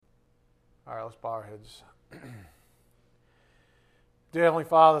All right, let's bow our heads. Dear Heavenly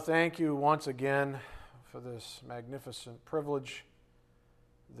Father, thank you once again for this magnificent privilege,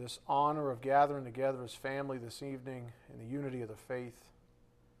 this honor of gathering together as family this evening in the unity of the faith.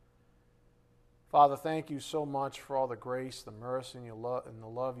 Father, thank you so much for all the grace, the mercy, and the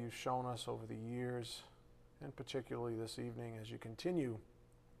love you've shown us over the years, and particularly this evening as you continue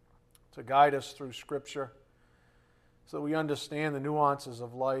to guide us through Scripture so that we understand the nuances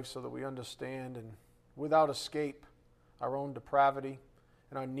of life, so that we understand and without escape our own depravity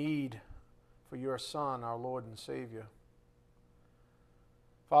and our need for your Son, our Lord and Savior.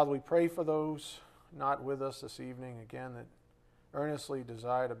 Father, we pray for those not with us this evening, again, that earnestly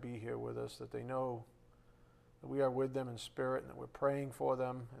desire to be here with us, that they know that we are with them in spirit and that we're praying for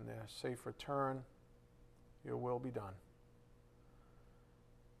them and their safe return. Your will be done.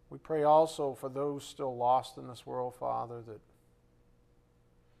 We pray also for those still lost in this world, Father, that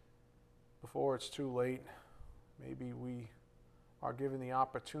before it's too late, maybe we are given the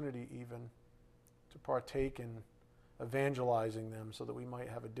opportunity even to partake in evangelizing them so that we might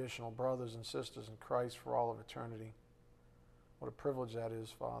have additional brothers and sisters in Christ for all of eternity. What a privilege that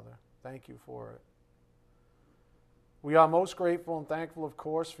is, Father. Thank you for it. We are most grateful and thankful, of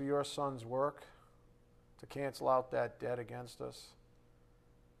course, for your Son's work to cancel out that debt against us,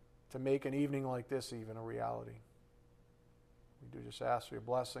 to make an evening like this even a reality. We do just ask for your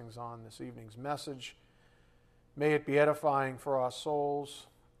blessings on this evening's message. May it be edifying for our souls.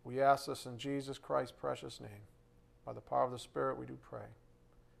 We ask this in Jesus Christ's precious name. By the power of the Spirit we do pray.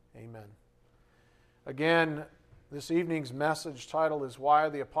 Amen. Again, this evening's message title is Why Are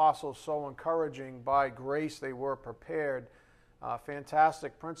the Apostles So Encouraging? By grace they were prepared.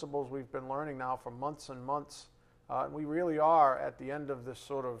 Fantastic principles we've been learning now for months and months. We really are at the end of this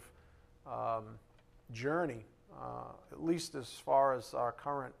sort of journey, at least as far as our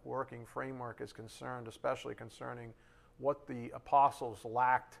current working framework is concerned, especially concerning what the apostles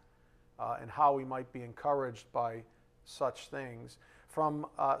lacked and how we might be encouraged by such things. From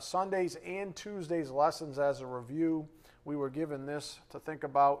Sundays and Tuesdays' lessons as a review, we were given this to think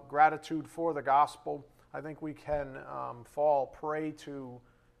about: gratitude for the gospel. I think we can fall prey to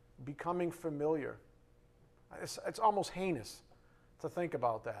becoming familiar. It's almost heinous to think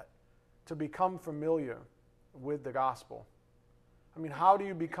about that, to become familiar with the gospel. I mean, how do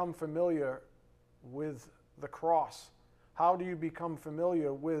you become familiar with the cross? How do you become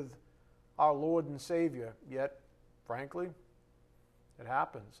familiar with our Lord and Savior? Yet, frankly, it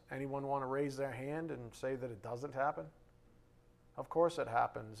happens. Anyone want to raise their hand and say that it doesn't happen? Of course it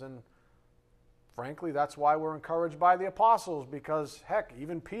happens. And frankly, that's why we're encouraged by the apostles, because, heck,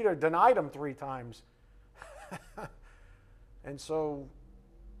 even Peter denied him 3 times. And so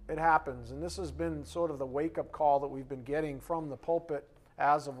it happens. And this has been sort of the wake-up call that we've been getting from the pulpit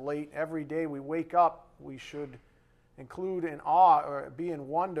as of late. Every day we wake up, we should include in awe or be in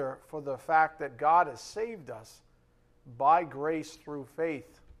wonder for the fact that God has saved us by grace through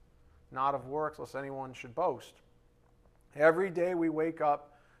faith, not of works, lest anyone should boast. Every day we wake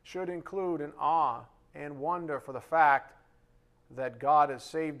up should include in awe and wonder for the fact that God has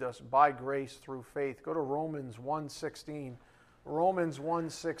saved us by grace through faith. Go to Romans 1:16. Romans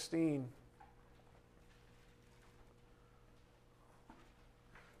 1:16.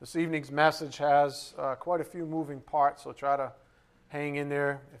 This evening's message has quite a few moving parts, so try to hang in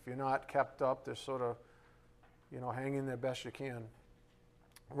there. If you're not kept up, just sort of, hang in there best you can.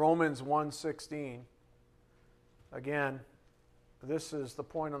 Romans 1:16. Again, this is the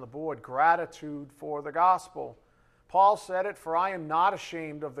point on the board: gratitude for the gospel. Paul said it, "For I am not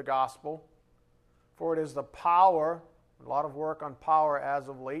ashamed of the gospel, for it is the power," a lot of work on power as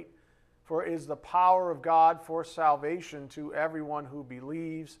of late, "for it is the power of God for salvation to everyone who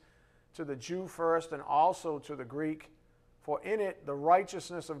believes, to the Jew first and also to the Greek. For in it the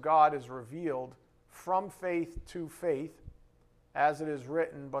righteousness of God is revealed from faith to faith, as it is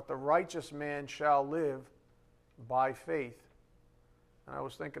written, but the righteous man shall live by faith." And I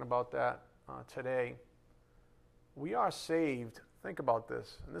was thinking about that today. We are saved. Think about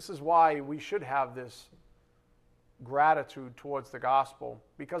this. And this is why we should have this gratitude towards the gospel,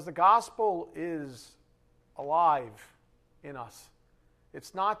 because the gospel is alive in us.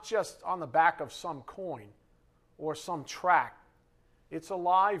 It's not just on the back of some coin or some tract. It's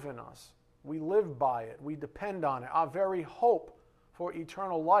alive in us. We live by it. We depend on it. Our very hope for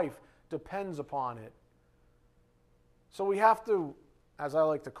eternal life depends upon it. So we have to, as I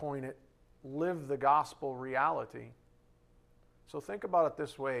like to coin it, live the gospel reality. So think about it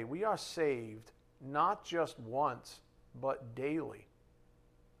this way: we are saved not just once, but daily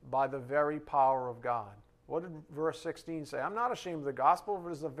by the very power of God. What did verse 16 say? I'm not ashamed of the gospel, for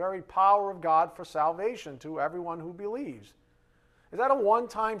it is the very power of God for salvation to everyone who believes. Is that a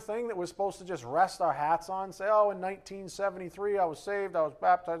one-time thing that we're supposed to just rest our hats on? Say, oh, in 1973 I was saved, I was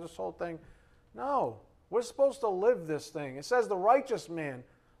baptized, this whole thing. No. We're supposed to live this thing. It says the righteous man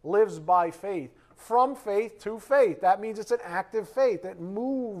lives by faith. From faith to faith. That means it's an active faith. It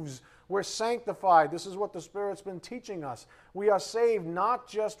moves. We're sanctified. This is what the Spirit's been teaching us. We are saved not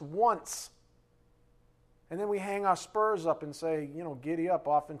just once. And then we hang our spurs up and say, giddy up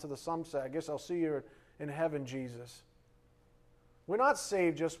off into the sunset. I guess I'll see you in heaven, Jesus. We're not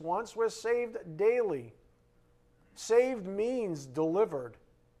saved just once. We're saved daily. Saved means delivered.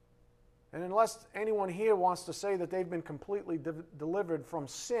 And unless anyone here wants to say that they've been completely delivered from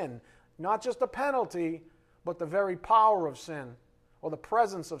sin, not just the penalty, but the very power of sin, or the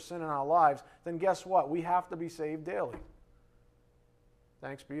presence of sin in our lives, then guess what? We have to be saved daily.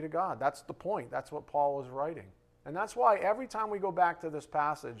 Thanks be to God. That's the point. That's what Paul was writing. And that's why every time we go back to this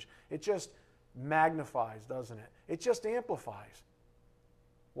passage, it just magnifies, doesn't it? It just amplifies.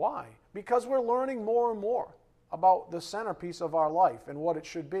 Why? Because we're learning more and more about the centerpiece of our life and what it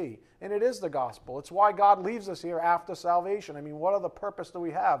should be. And it is the gospel. It's why God leaves us here after salvation. I mean, what other purpose do we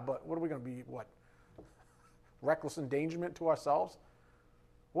have? But what are we going to be, reckless endangerment to ourselves?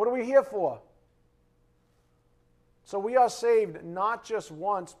 What are we here for? So we are saved not just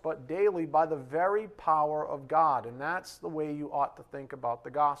once, but daily by the very power of God. And that's the way you ought to think about the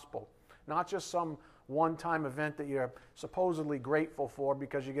gospel. Not just some one-time event that you're supposedly grateful for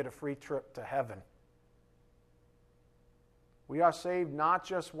because you get a free trip to heaven. We are saved not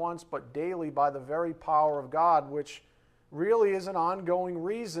just once, but daily by the very power of God, which really is an ongoing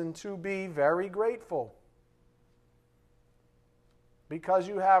reason to be very grateful. Because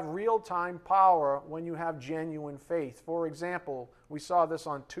you have real-time power when you have genuine faith. For example, we saw this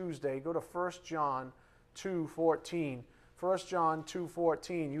on Tuesday. Go to 1 John 2:14. 1 John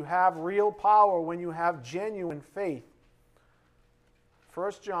 2:14. You have real power when you have genuine faith.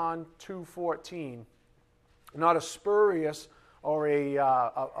 1 John 2:14. Not a spurious or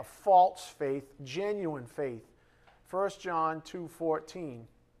a false faith, genuine faith. 1 John 2:14.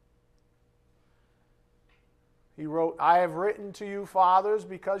 He wrote, I have written to you, fathers,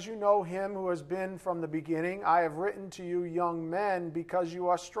 because you know him who has been from the beginning. I have written to you, young men, because you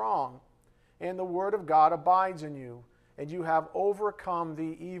are strong, and the word of God abides in you, and you have overcome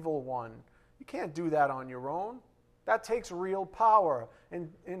the evil one. You can't do that on your own. That takes real power.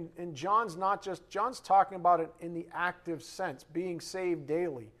 And John's talking about it in the active sense, being saved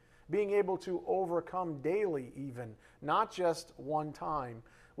daily, being able to overcome daily even, not just one time.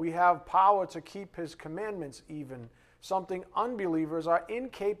 We have power to keep his commandments even, something unbelievers are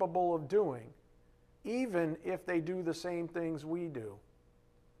incapable of doing, even if they do the same things we do.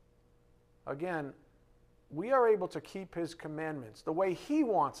 Again, we are able to keep his commandments the way he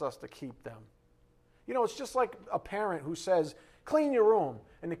wants us to keep them. It's just like a parent who says, clean your room,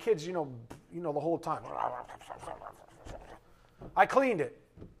 and the kids, the whole time, I cleaned it.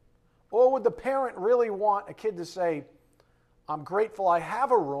 Or would the parent really want a kid to say, I'm grateful I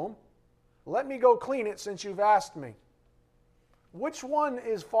have a room. Let me go clean it since you've asked me. Which one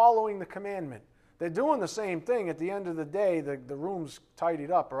is following the commandment? They're doing the same thing. At the end of the day, the room's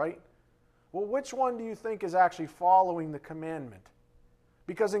tidied up, right? Well, which one do you think is actually following the commandment?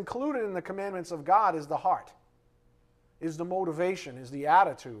 Because included in the commandments of God is the heart, is the motivation, is the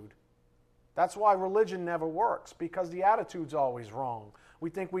attitude. That's why religion never works, because the attitude's always wrong. We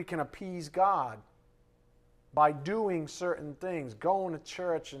think we can appease God by doing certain things, going to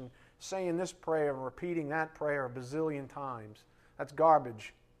church and saying this prayer and repeating that prayer a bazillion times. That's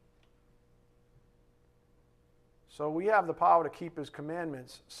garbage. So we have the power to keep his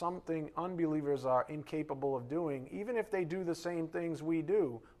commandments, something unbelievers are incapable of doing, even if they do the same things we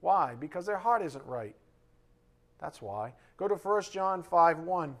do. Why? Because their heart isn't right. That's why. Go to 1 John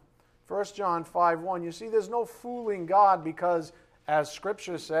 5:1. 1 John 5:1. You see, there's no fooling God because, as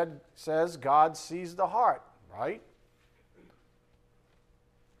Scripture says, God sees the heart, right?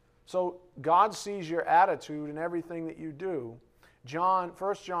 So God sees your attitude in everything that you do.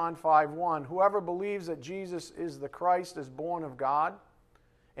 1 John 5:1, whoever believes that Jesus is the Christ is born of God,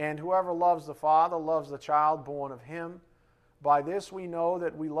 and whoever loves the Father loves the child born of him. By this we know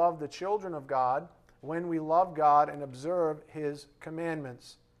that we love the children of God, when we love God and observe his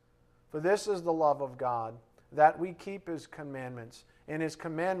commandments. For this is the love of God, that we keep his commandments, and his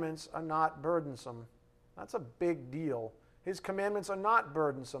commandments are not burdensome. That's a big deal. His commandments are not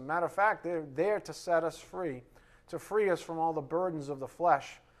burdensome. Matter of fact, they're there to set us free, to free us from all the burdens of the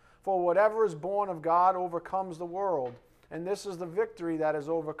flesh. For whatever is born of God overcomes the world. And this is the victory that has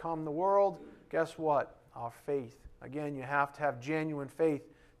overcome the world. Guess what? our faith. Again, you have to have genuine faith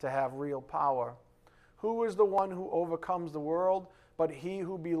to have real power. Who is the one who overcomes the world but he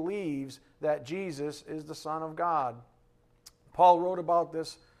who believes that Jesus is the Son of God? Paul wrote about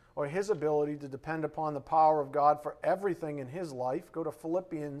this, or his ability to depend upon the power of God for everything in his life. Go to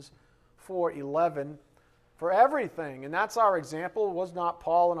Philippians 4:11. For everything, and that's our example. Was not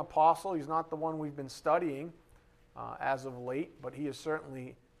Paul an apostle? He's not the one we've been studying as of late, but he is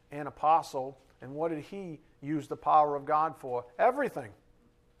certainly an apostle. And what did he use the power of God for? Everything.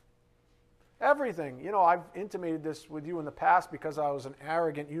 Everything. You know, I've intimated this with you in the past because I was an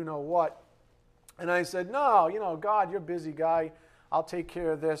arrogant you-know-what. And I said, no, God, you're a busy guy. I'll take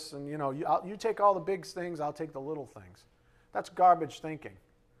care of this. And, you take all the big things, I'll take the little things. That's garbage thinking.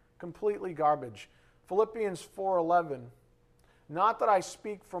 Completely garbage. Philippians 4:11. Not that I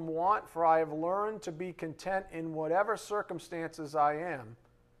speak from want, for I have learned to be content in whatever circumstances I am.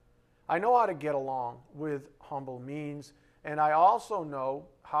 I know how to get along with humble means, and I also know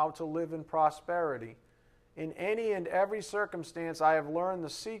how to live in prosperity. In any and every circumstance I have learned the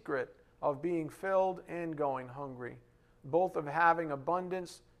secret of being filled and going hungry, both of having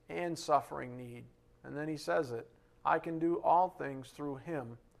abundance and suffering need. And then he says it, I can do all things through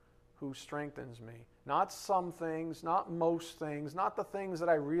him who strengthens me. Not some things, not most things, not the things that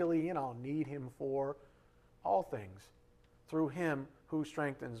I really, need him for. All things through him who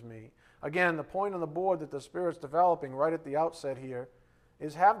strengthens me. Again, the point on the board that the Spirit's developing right at the outset here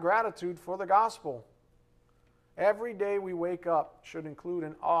is have gratitude for the gospel. Every day we wake up should include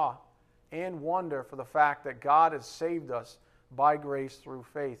an awe and wonder for the fact that God has saved us by grace through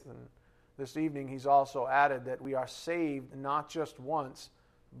faith. And this evening he's also added that we are saved not just once,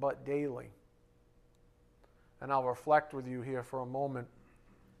 but daily. And I'll reflect with you here for a moment.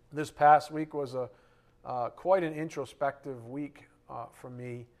 This past week was quite an introspective week for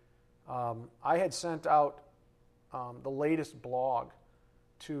me. I had sent out the latest blog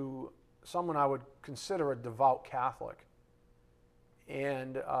to someone I would consider a devout Catholic.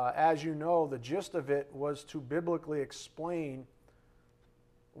 And as you know, the gist of it was to biblically explain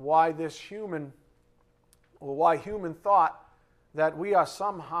why human thought that we are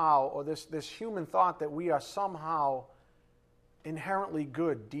somehow, or this human thought that we are somehow inherently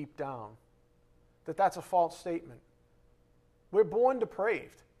good deep down, that's a false statement. We're born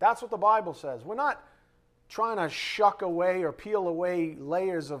depraved. That's what the Bible says. We're not trying to shuck away or peel away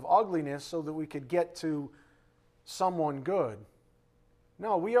layers of ugliness so that we could get to someone good.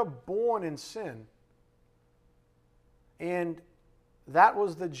 No, we are born in sin. And that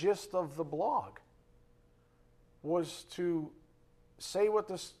was the gist of the blog, was to say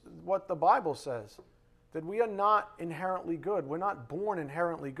what the Bible says, that we are not inherently good. We're not born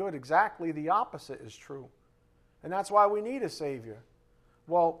inherently good. Exactly the opposite is true. And that's why we need a Savior.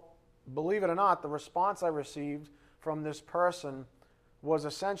 Well, believe it or not, the response I received from this person was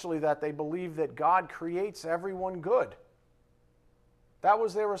essentially that they believe that God creates everyone good. That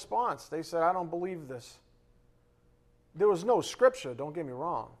was their response. They said, I don't believe this. There was no scripture, don't get me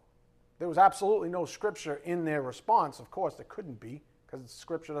wrong. There was absolutely no scripture in their response. Of course, there couldn't be, because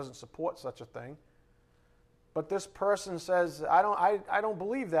scripture doesn't support such a thing. But this person says, I don't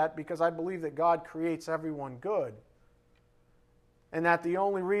believe that because I believe that God creates everyone good. And that the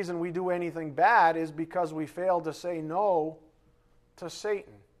only reason we do anything bad is because we fail to say no to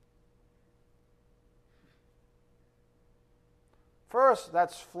Satan. First,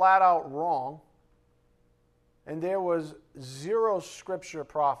 that's flat out wrong. And there was zero scripture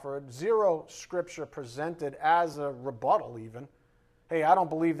proffered, zero scripture presented as a rebuttal even. Hey, I don't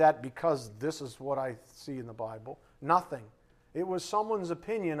believe that because this is what I see in the Bible. Nothing. It was someone's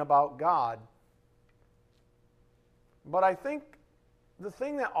opinion about God. But I think the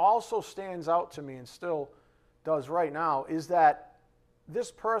thing that also stands out to me, and still does right now, is that this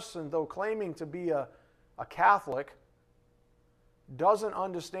person, though claiming to be a Catholic, doesn't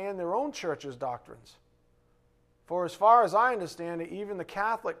understand their own church's doctrines. For as far as I understand it, even the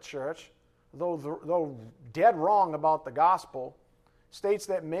Catholic Church, though dead wrong about the gospel, states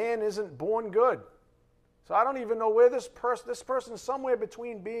that man isn't born good. So I don't even know where this person is somewhere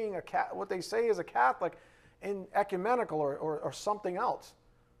between being what they say is a Catholic and ecumenical or something else.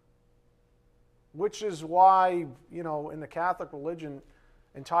 Which is why, in the Catholic religion,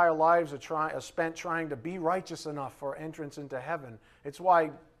 entire lives are spent trying to be righteous enough for entrance into heaven. It's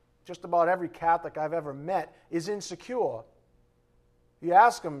why just about every Catholic I've ever met is insecure. You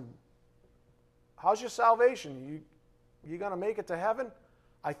ask them, how's your salvation? You going to make it to heaven?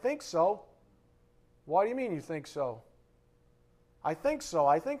 I think so. Why do you mean you think so? I think so.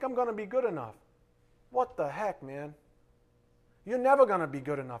 I think I'm going to be good enough. What the heck, man? You're never going to be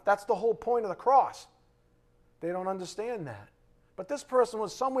good enough. That's the whole point of the cross. They don't understand that. But this person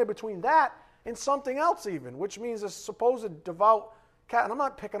was somewhere between that and something else even, which means a supposed devout Catholic. And I'm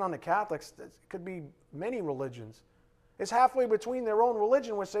not picking on the Catholics. It could be many religions. It's halfway between their own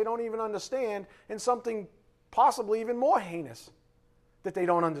religion, which they don't even understand, and something possibly even more heinous that they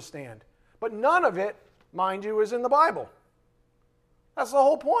don't understand. But none of it, mind you, is in the Bible. That's the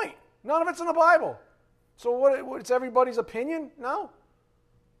whole point. None of it's in the Bible. So what, it's everybody's opinion? No.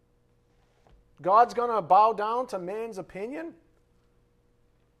 God's going to bow down to man's opinion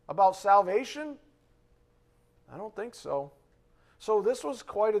about salvation? I don't think so. So this was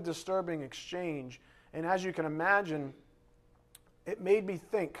quite a disturbing exchange. And as you can imagine, it made me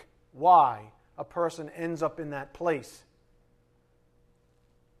think why a person ends up in that place.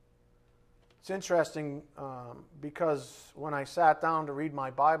 It's interesting because when I sat down to read my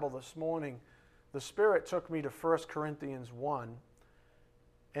Bible this morning, the Spirit took me to 1 Corinthians 1.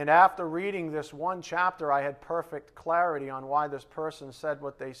 And after reading this one chapter, I had perfect clarity on why this person said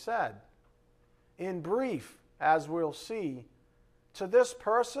what they said. In brief, as we'll see, to this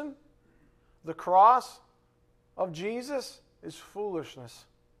person, the cross of Jesus is foolishness.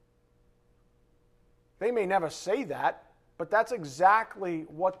 They may never say that, but that's exactly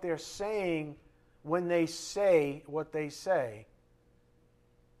what they're saying when they say what they say.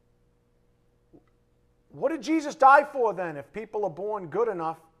 What did Jesus die for then if people are born good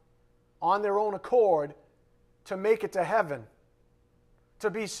enough on their own accord to make it to heaven, to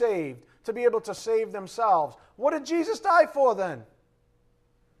be saved, to be able to save themselves? What did Jesus die for then?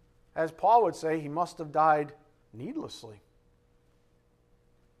 As Paul would say, he must have died needlessly.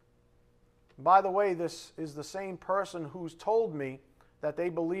 By the way, this is the same person who's told me that they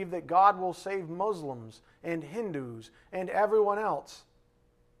believe that God will save Muslims and Hindus and everyone else.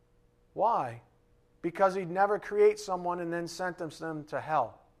 Why? Because he'd never create someone and then sentence them to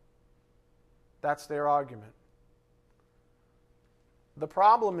hell. That's their argument. The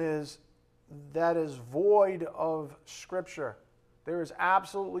problem is that is void of Scripture. There is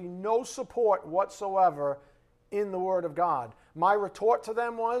absolutely no support whatsoever in the Word of God. My retort to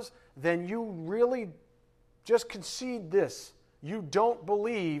them was, then you really just concede this. You don't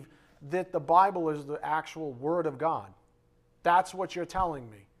believe that the Bible is the actual Word of God. That's what you're telling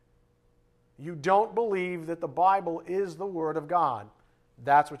me. You don't believe that the Bible is the Word of God.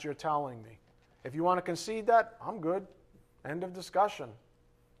 That's what you're telling me. If you want to concede that, I'm good. End of discussion.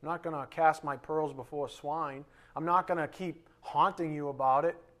 I'm not going to cast my pearls before swine. I'm not going to keep haunting you about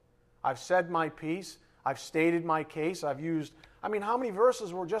it. I've said my piece. I've stated my case. I've used, how many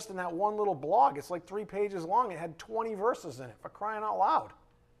verses were just in that one little blog? It's like 3 pages long. It had 20 verses in it, for crying out loud.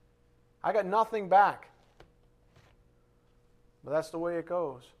 I got nothing back. But that's the way it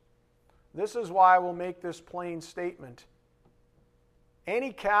goes. This is why I will make this plain statement.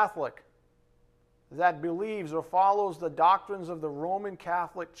 Any Catholic that believes or follows the doctrines of the Roman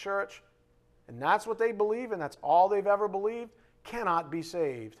Catholic Church, and that's what they believe, and that's all they've ever believed, cannot be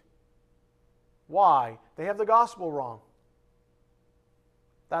saved. Why? They have the gospel wrong.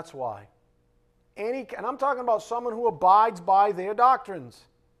 That's why. And I'm talking about someone who abides by their doctrines.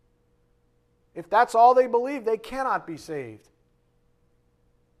 If that's all they believe, they cannot be saved.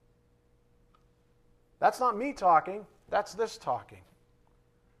 That's not me talking. That's this talking.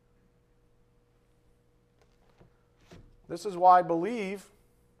 This is why I believe,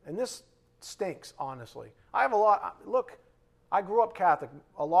 and this stinks, honestly. I have a lot, look, I grew up Catholic.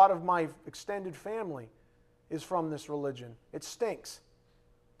 A lot of my extended family is from this religion. It stinks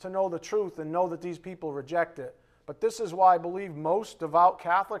to know the truth and know that these people reject it. But this is why I believe most devout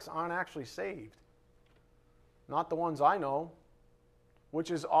Catholics aren't actually saved. Not the ones I know.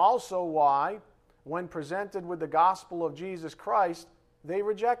 Which is also why, when presented with the gospel of Jesus Christ, they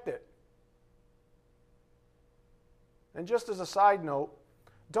reject it. And just as a side note,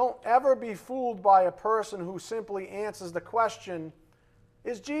 don't ever be fooled by a person who simply answers the question,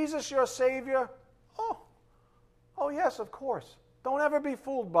 is Jesus your Savior? Oh yes, of course. Don't ever be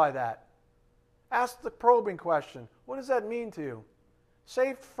fooled by that. Ask the probing question. What does that mean to you?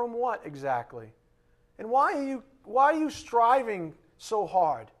 Saved from what exactly? And why are you striving so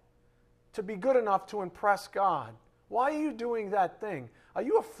hard to be good enough to impress God? Why are you doing that thing? Are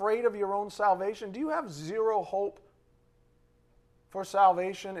you afraid of your own salvation? Do you have zero hope for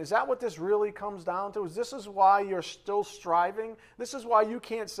salvation? Is that what this really comes down to? This is why you're still striving? This is why you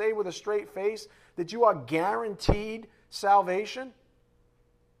can't say with a straight face that you are guaranteed salvation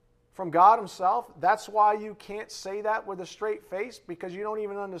from God Himself? That's why you can't say that with a straight face, because you don't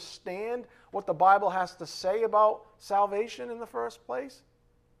even understand what the Bible has to say about salvation in the first place?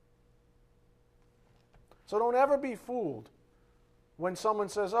 So don't ever be fooled When someone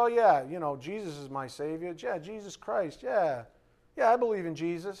says, oh yeah, Jesus is my Savior. Yeah, Jesus Christ. Yeah, I believe in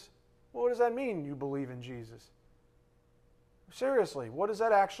Jesus. Well, what does that mean, you believe in Jesus? Seriously, what does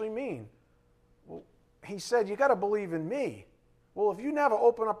that actually mean? Well, he said, you got to believe in me. Well, if you never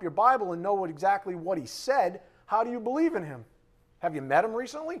open up your Bible and know exactly what he said, how do you believe in him? Have you met him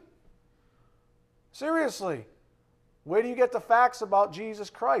recently? Seriously, where do you get the facts about Jesus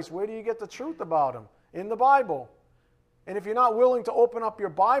Christ? Where do you get the truth about him? In the Bible. And if you're not willing to open up your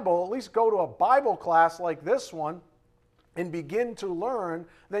Bible, at least go to a Bible class like this one and begin to learn,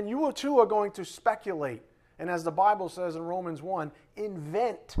 then you too are going to speculate. And as the Bible says in Romans 1,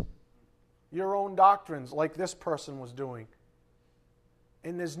 invent your own doctrines like this person was doing.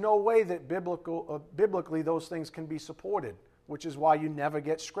 And there's no way that biblically those things can be supported, which is why you never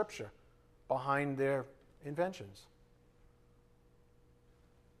get Scripture behind their inventions.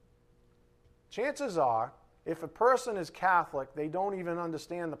 Chances are, if a person is Catholic, they don't even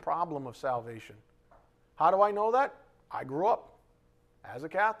understand the problem of salvation. How do I know that? I grew up as a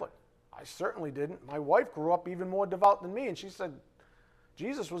Catholic. I certainly didn't. My wife grew up even more devout than me, and she said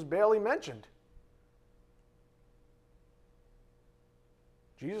Jesus was barely mentioned.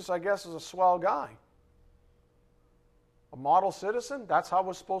 Jesus, I guess, is a swell guy. A model citizen, that's how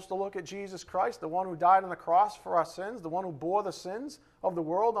we're supposed to look at Jesus Christ, the one who died on the cross for our sins, the one who bore the sins of the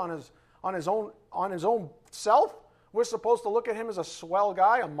world on his own self. We're supposed to look at him as a swell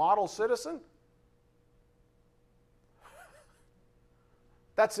guy, a model citizen.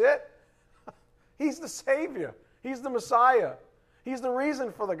 That's it. He's the Savior. He's the Messiah. He's the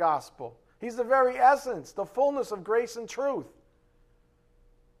reason for the gospel. He's the very essence, the fullness of grace and truth.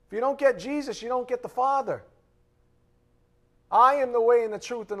 If you don't get Jesus, you don't get the Father. I am the way and the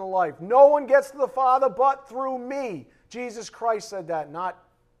truth and the life. No one gets to the Father but through me. Jesus Christ said that, not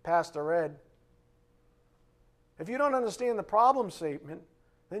Pastor Ed. If you don't understand the problem statement,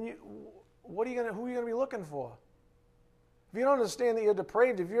 then who are you going to be looking for? If you don't understand that you're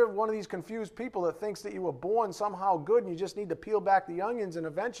depraved, if you're one of these confused people that thinks that you were born somehow good and you just need to peel back the onions and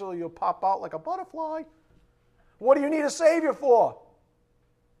eventually you'll pop out like a butterfly, what do you need a Savior for?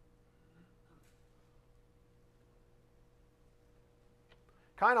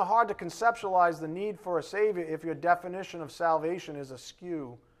 Kind of hard to conceptualize the need for a Savior if your definition of salvation is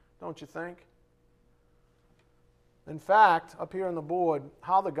askew, don't you think? In fact, up here on the board,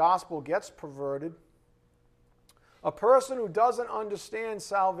 how the gospel gets perverted. A person who doesn't understand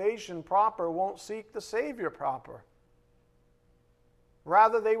salvation proper won't seek the Savior proper.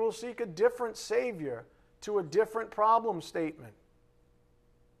 Rather, they will seek a different Savior to a different problem statement.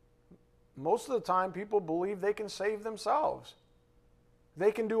 Most of the time, people believe they can save themselves.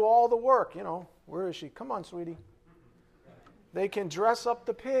 They can do all the work. Where is she? Come on, sweetie. They can dress up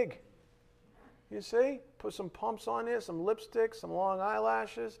the pig. You see? Put some pumps on there, some lipstick, some long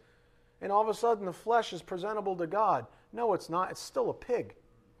eyelashes, and all of a sudden the flesh is presentable to God. No, it's not. It's still a pig.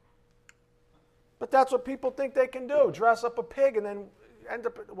 But that's what people think they can do. Dress up a pig and then end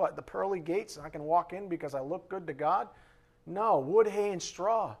up at the pearly gates and I can walk in because I look good to God? No, wood, hay, and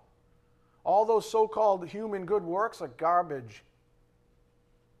straw. All those so-called human good works are garbage.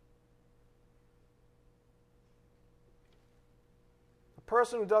 A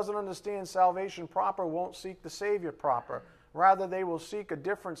person who doesn't understand salvation proper won't seek the Savior proper. Rather, they will seek a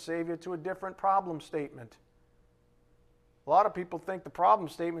different Savior to a different problem statement. A lot of people think the problem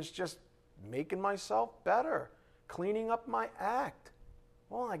statement is just making myself better, cleaning up my act.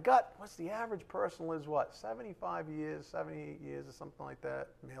 Well, what's the average person lives, 75 years, 78 years or something like that,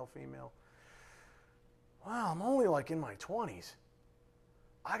 male, female. Wow, I'm only in my 20s.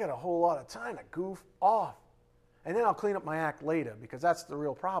 I got a whole lot of time to goof off. And then I'll clean up my act later because that's the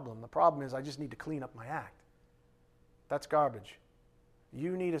real problem. The problem is I just need to clean up my act. That's garbage.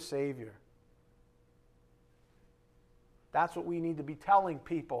 You need a Savior. That's what we need to be telling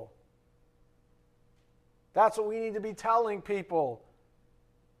people. That's what we need to be telling people.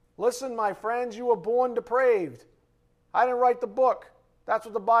 Listen, my friends, you were born depraved. I didn't write the book. That's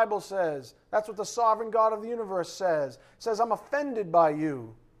what the Bible says. That's what the sovereign God of the universe says. It says, I'm offended by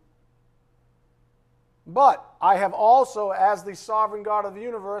you. But I have also, as the sovereign God of the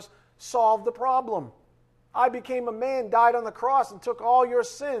universe, solved the problem. I became a man, died on the cross, and took all your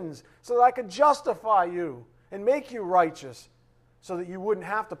sins so that I could justify you and make you righteous so that you wouldn't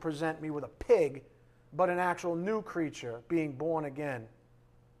have to present me with a pig, but an actual new creature being born again.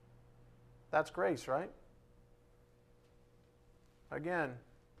 That's grace, right? Again,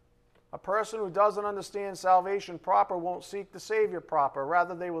 a person who doesn't understand salvation proper won't seek the Savior proper.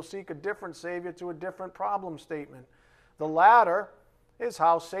 Rather, they will seek a different Savior to a different problem statement. The latter is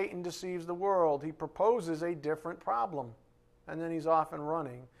how Satan deceives the world. He proposes a different problem. and then he's off and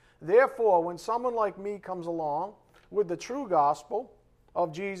running. Therefore, when someone like me comes along with the true gospel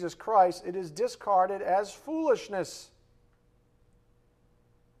of Jesus Christ, it is discarded as foolishness.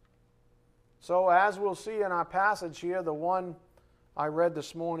 So as we'll see in our passage here, the one I read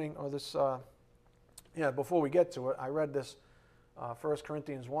this morning, or this, before we get to it, I read this 1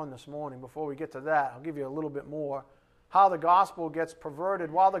 Corinthians 1 this morning. Before we get to that, I'll give you a little bit more. How the gospel gets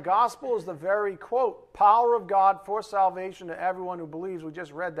perverted. While the gospel is the very, quote, power of God for salvation to everyone who believes, we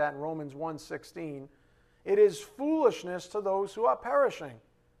just read that in Romans 1:16, it is foolishness to those who are perishing.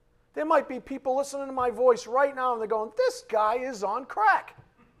 There might be people listening to my voice right now and they're going, this guy is on crack.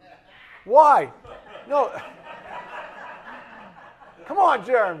 Why? No. Come on,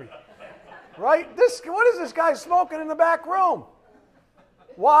 Jeremy. Right? What is this guy smoking in the back room?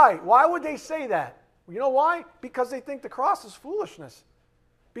 Why? Why would they say that? You know why? Because they think the cross is foolishness.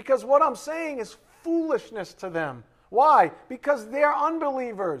 Because what I'm saying is foolishness to them. Why? Because they're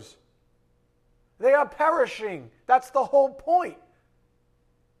unbelievers. They are perishing. That's the whole point.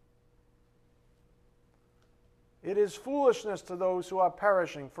 It is foolishness to those who are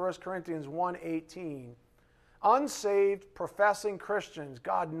perishing. 1 Corinthians 1:18. Unsaved, professing Christians,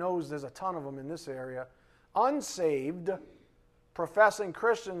 God knows there's a ton of them in this area. Unsaved, professing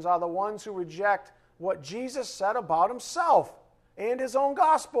Christians are the ones who reject what Jesus said about himself and his own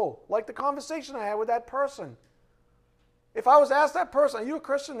gospel, like the conversation I had with that person. If I was to ask that person, are you a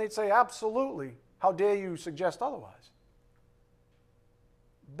Christian? They'd say, absolutely. How dare you suggest otherwise?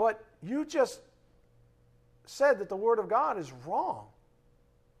 But you just said that the Word of God is wrong.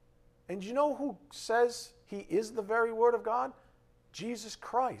 And you know who says he is the very Word of God? Jesus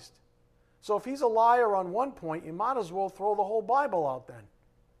Christ. So if he's a liar on one point, you might as well throw the whole Bible out then.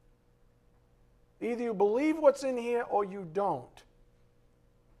 Either you believe what's in here or you don't.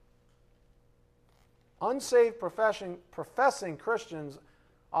 Unsaved professing Christians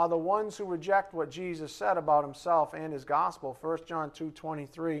are the ones who reject what Jesus said about himself and his gospel. 1 John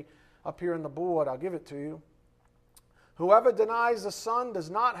 2:23 up here on the board. I'll give it to you. Whoever denies the Son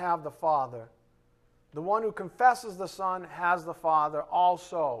does not have the Father. The one who confesses the Son has the Father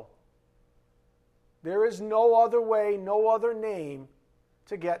also. There is no other way, no other name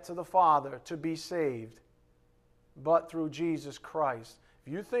to get to the Father, to be saved, but through Jesus Christ.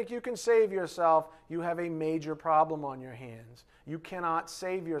 If you think you can save yourself, you have a major problem on your hands. You cannot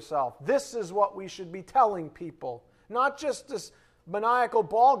save yourself. This is what we should be telling people, not just this maniacal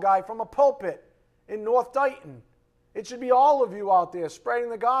ball guy from a pulpit in North Dighton. It should be all of you out there spreading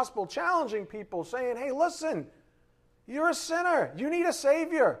the gospel, challenging people, saying, hey, listen, you're a sinner. You need a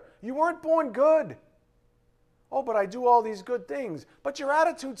Savior. You weren't born good. Oh, but I do all these good things. But your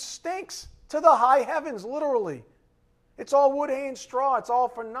attitude stinks to the high heavens, literally. It's all wood, hay, and straw. It's all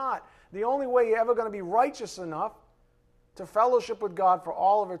for naught. The only way you're ever going to be righteous enough to fellowship with God for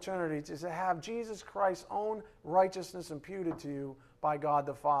all of eternity is to have Jesus Christ's own righteousness imputed to you by God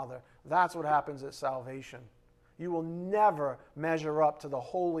the Father. That's what happens at salvation. You will never measure up to the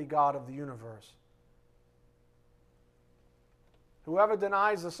holy God of the universe. Whoever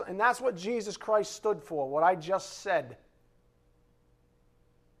denies the Son, and that's what Jesus Christ stood for, what I just said.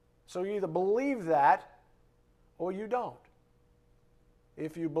 So you either believe that or you don't.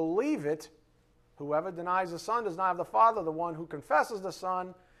 If you believe it, whoever denies the Son does not have the Father. The one who confesses the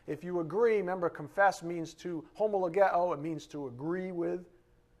Son, if you agree, remember confess means to homologeo, it means to agree with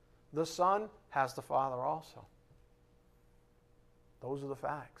the Son, has the Father also. Those are the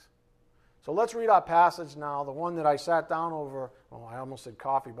facts. So let's read our passage now, the one that I sat down over. Well, I almost said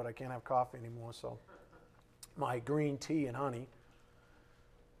coffee, but I can't have coffee anymore, so my green tea and honey.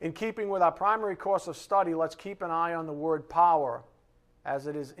 In keeping with our primary course of study, let's keep an eye on the word power as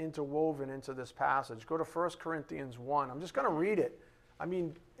it is interwoven into this passage. Go to 1 Corinthians 1. I'm just going to read it. I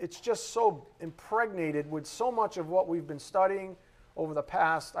mean, it's just so impregnated with so much of what we've been studying over the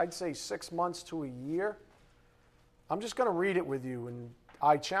past, I'd say 6 months to a year. I'm just going to read it with you, and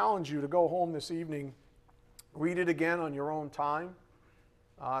I challenge you to go home this evening, read it again on your own time,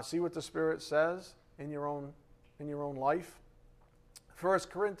 see what the Spirit says in your own life. 1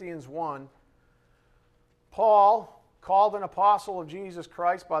 Corinthians 1, Paul, called an apostle of Jesus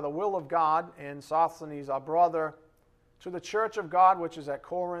Christ by the will of God, and Sosthenes, our brother, to the church of God which is at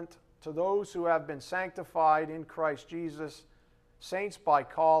Corinth, to those who have been sanctified in Christ Jesus, saints by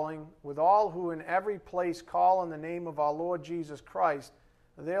calling, with all who in every place call on the name of our Lord Jesus Christ,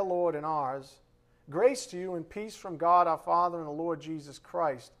 their Lord and ours. Grace to you and peace from God our Father and the Lord Jesus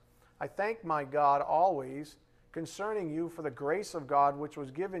Christ. I thank my God always concerning you for the grace of God which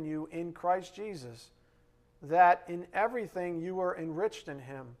was given you in Christ Jesus, that in everything you were enriched in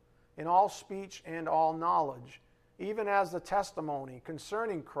him, in all speech and all knowledge, even as the testimony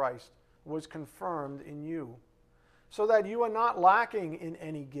concerning Christ was confirmed in you, so that you are not lacking in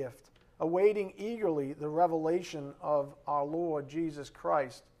any gift, awaiting eagerly the revelation of our Lord Jesus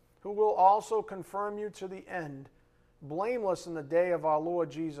Christ, who will also confirm you to the end, blameless in the day of our Lord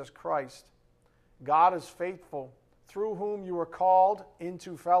Jesus Christ. God is faithful, through whom you were called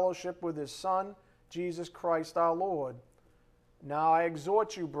into fellowship with his Son, Jesus Christ our Lord. Now I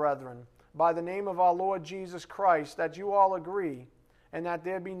exhort you, brethren, by the name of our Lord Jesus Christ, that you all agree, and that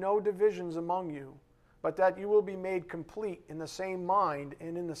there be no divisions among you, but that you will be made complete in the same mind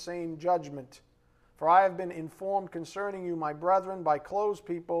and in the same judgment. For I have been informed concerning you, my brethren, by close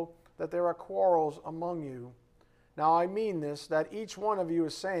people, that there are quarrels among you. Now I mean this, that each one of you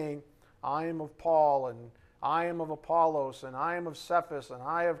is saying, I am of Paul, and I am of Apollos, and I am of Cephas, and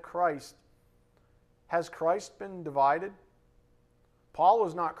I of Christ. Has Christ been divided? Paul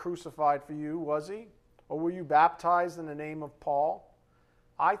was not crucified for you, was he? Or were you baptized in the name of Paul?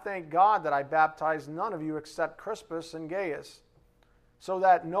 I thank God that I baptized none of you except Crispus and Gaius, so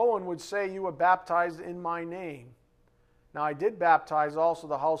that no one would say you were baptized in my name. Now I did baptize also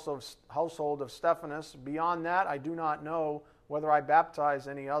the household of Stephanas. Beyond that, I do not know whether I baptized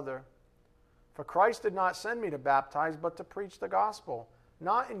any other. For Christ did not send me to baptize, but to preach the gospel,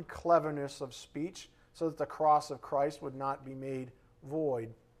 not in cleverness of speech, so that the cross of Christ would not be made void.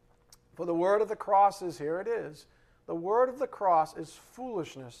 For the word of the cross is, here it is, the word of the cross is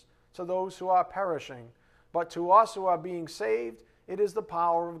foolishness to those who are perishing, but to us who are being saved, it is the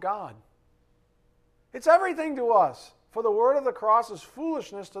power of God. It's everything to us. For the word of the cross is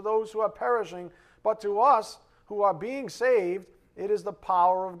foolishness to those who are perishing, but to us who are being saved, it is the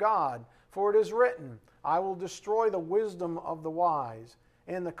power of God. For it is written, I will destroy the wisdom of the wise,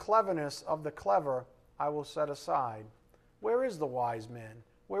 and the cleverness of the clever I will set aside. Where is the wise man?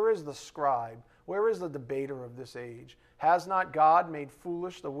 Where is the scribe? Where is the debater of this age? Has not God made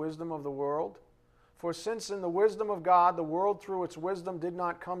foolish the wisdom of the world? For since in the wisdom of God the world through its wisdom did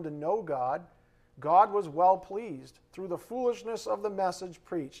not come to know God, God was well pleased, through the foolishness of the message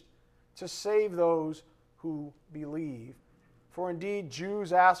preached, to save those who believe. For indeed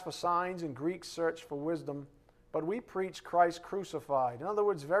Jews ask for signs and Greeks search for wisdom, but we preach Christ crucified. In other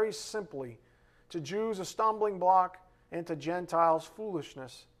words, very simply, to Jews a stumbling block, and to Gentiles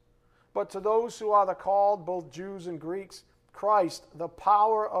foolishness. But to those who are the called, both Jews and Greeks, Christ, the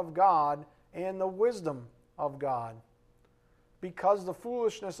power of God and the wisdom of God. Because the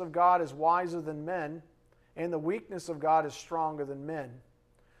foolishness of God is wiser than men, and the weakness of God is stronger than men.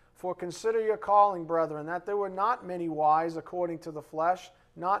 For consider your calling, brethren, that there were not many wise according to the flesh,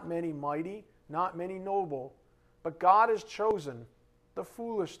 not many mighty, not many noble. But God has chosen the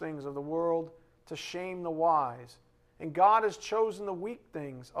foolish things of the world to shame the wise. And God has chosen the weak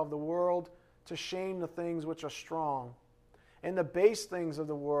things of the world to shame the things which are strong. And the base things of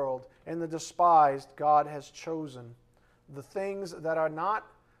the world and the despised God has chosen, the things that are not,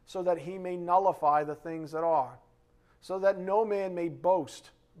 so that he may nullify the things that are, so that no man may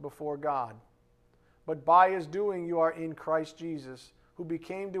boast before God. But by his doing you are in Christ Jesus, who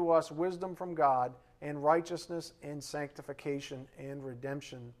became to us wisdom from God, and righteousness and sanctification and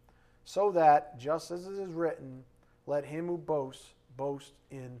redemption, so that, just as it is written, let him who boasts, boast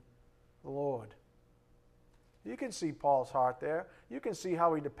in the Lord. You can see Paul's heart there. You can see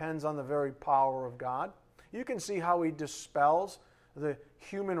how he depends on the very power of God. You can see how he dispels the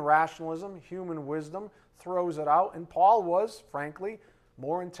human rationalism, human wisdom, throws it out. And Paul was, frankly,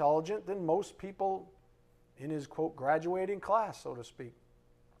 more intelligent than most people in his, quote, graduating class, so to speak.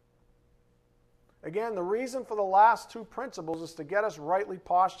 Again, the reason for the last two principles is to get us rightly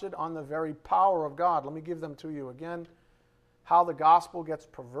postured on the very power of God. Let me give them to you again. How the gospel gets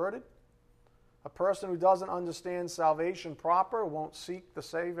perverted. A person who doesn't understand salvation proper won't seek the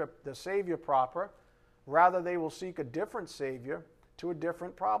Savior proper. Rather, they will seek a different Savior to a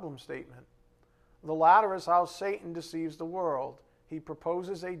different problem statement. The latter is how Satan deceives the world. He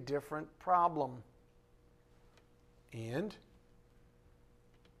proposes a different problem. And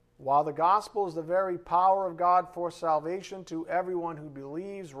while the gospel is the very power of God for salvation to everyone who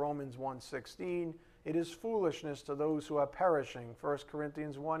believes, Romans 1:16, it is foolishness to those who are perishing, 1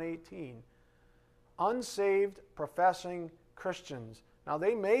 Corinthians 1:18. Unsaved, professing Christians. Now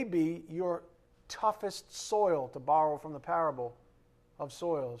they may be your toughest soil, to borrow from the parable of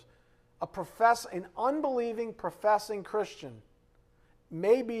soils. An unbelieving, professing Christian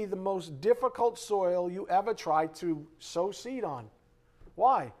may be the most difficult soil you ever try to sow seed on.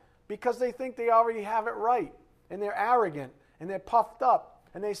 Why? Because they think they already have it right, and they're arrogant, and they're puffed up,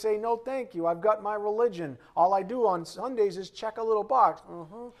 And they say, no, thank you. I've got my religion. All I do on Sundays is check a little box.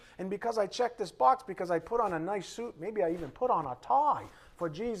 And because I check this box, because I put on a nice suit, maybe I even put on a tie for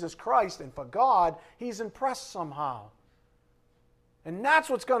Jesus Christ and for God, He's impressed somehow. And that's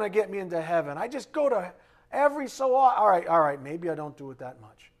what's going to get me into heaven. I just go to every so often. All right, maybe I don't do it that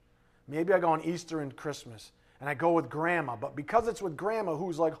much. Maybe I go on Easter and Christmas, and I go with Grandma. But because it's with Grandma,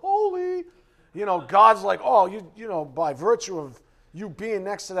 who's like, holy, God's like, oh, by virtue of you being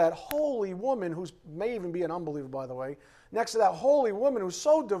next to that holy woman, who may even be an unbeliever, by the way, next to that holy woman who's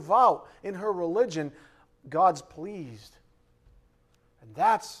so devout in her religion, God's pleased. And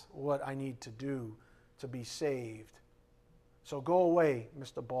that's what I need to do to be saved. So go away,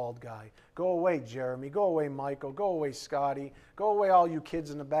 Mr. Bald Guy. Go away, Jeremy. Go away, Michael. Go away, Scotty. Go away, all you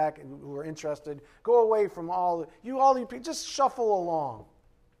kids in the back who are interested. Go away from all you people. Just shuffle along.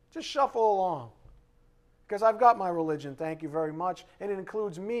 Just shuffle along. Because I've got my religion, thank you very much, and it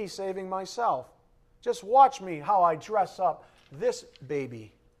includes me saving myself. Just watch me how I dress up this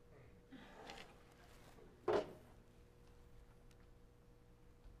baby.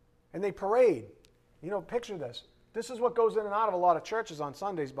 And they parade. Picture this. This is what goes in and out of a lot of churches on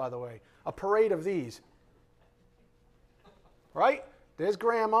Sundays, by the way. A parade of these. Right? There's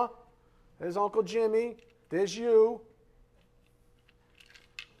Grandma. There's Uncle Jimmy. There's you.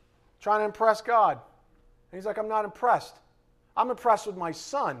 Trying to impress God. And he's like, I'm not impressed. I'm impressed with my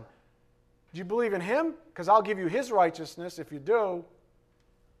son. Do you believe in him? Because I'll give you his righteousness if you do.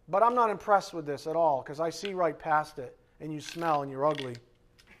 But I'm not impressed with this at all, because I see right past it. And you smell and you're ugly.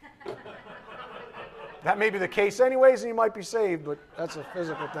 That may be the case anyways, and you might be saved, but that's a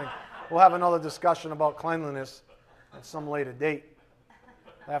physical thing. We'll have another discussion about cleanliness at some later date,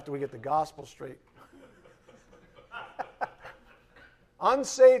 after we get the gospel straight.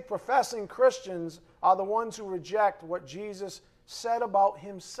 Unsaved, professing Christians are the ones who reject what Jesus said about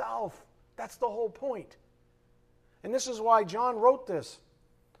Himself. That's the whole point. And this is why John wrote this.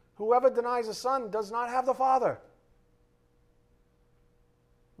 Whoever denies the Son does not have the Father.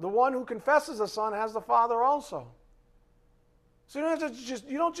 The one who confesses the Son has the Father also. So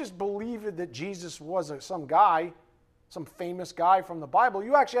you don't just believe that Jesus was some guy, some famous guy from the Bible.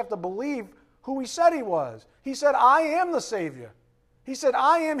 You actually have to believe who He said He was. He said, I am the Savior. He said,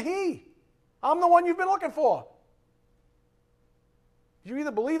 I am He. I'm the one you've been looking for. You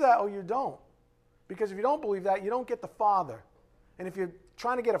either believe that or you don't. Because if you don't believe that, you don't get the Father. And if you're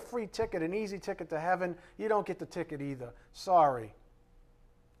trying to get a free ticket, an easy ticket to heaven, you don't get the ticket either. Sorry.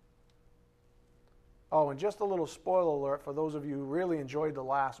 Oh, and just a little spoiler alert for those of you who really enjoyed the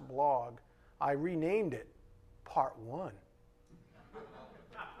last blog. I renamed it Part 1.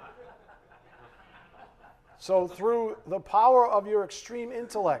 So through the power of your extreme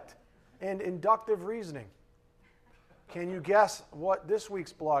intellect and inductive reasoning, can you guess what this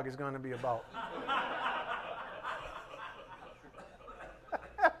week's blog is going to be about?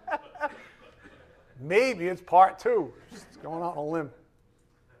 Maybe it's Part 2. Just going out on a limb,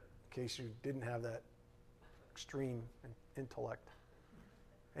 in case you didn't have that extreme intellect.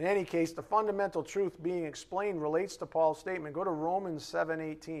 In any case, the fundamental truth being explained relates to Paul's statement. Go to Romans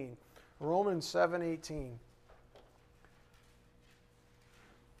 7:18. Romans 7:18.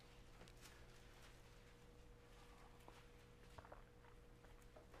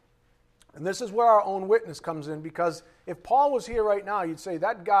 And this is where our own witness comes in, because if Paul was here right now, you'd say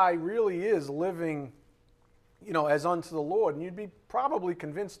that guy really is living, as unto the Lord, and you'd be probably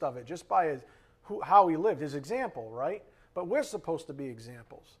convinced of it just by how he lived, his example, right? But we're supposed to be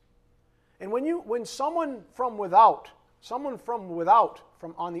examples. And when someone from without,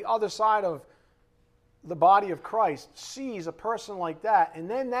 from on the other side of the body of Christ sees a person like that, and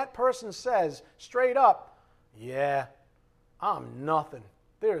then that person says straight up, yeah, I'm nothing.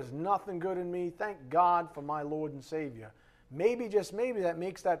 There is nothing good in me. Thank God for my Lord and Savior. Maybe, just maybe, that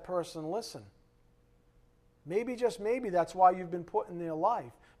makes that person listen. Maybe, just maybe, that's why you've been put in their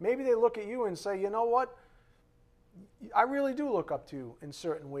life. Maybe they look at you and say, you know what? I really do look up to you in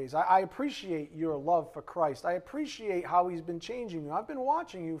certain ways. I appreciate your love for Christ. I appreciate how He's been changing you. I've been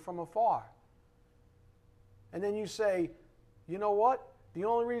watching you from afar. And then you say, you know what? The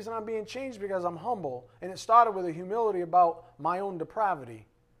only reason I'm being changed is because I'm humble. And it started with a humility about my own depravity.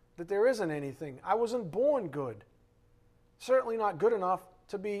 That there isn't anything. I wasn't born good. Certainly not good enough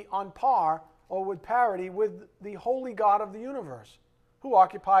to be on par or with parity with the holy God of the universe, who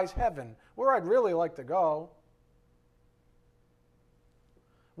occupies heaven, where I'd really like to go.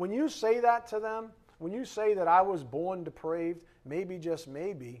 When you say that to them, when you say that I was born depraved, maybe, just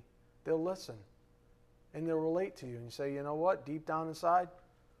maybe, they'll listen. And they'll relate to you and say, you know what, deep down inside,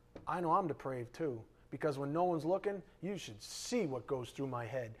 I know I'm depraved too. because when no one's looking, you should see what goes through my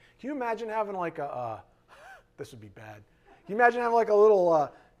head. Can you imagine having like a, this would be bad. Can you imagine having like a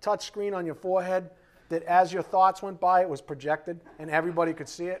little touch screen on your forehead that as your thoughts went by, it was projected and everybody could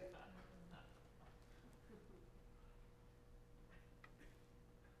see it?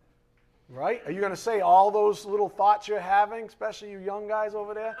 Right? Are you going to say all those little thoughts you're having, especially you young guys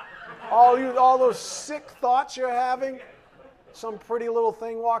over there? All those sick thoughts you're having? Some pretty little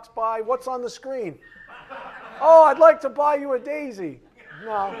thing walks by. What's on the screen? Oh, I'd like to buy you a daisy.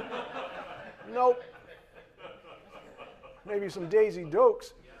 No. Nope. Maybe some Daisy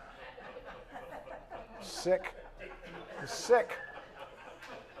Dukes. Sick. You're sick.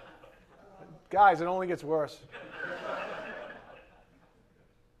 Guys, it only gets worse.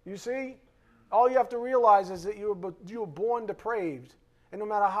 You see, all you have to realize is that you were born depraved, and no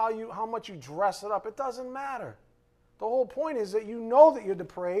matter how much you dress it up, it doesn't matter. The whole point is that you know that you're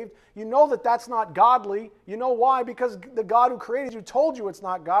depraved. You know that that's not godly. You know why? Because the God who created you told you it's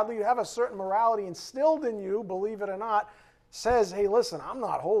not godly. You have a certain morality instilled in you, believe it or not, says, hey, listen, I'm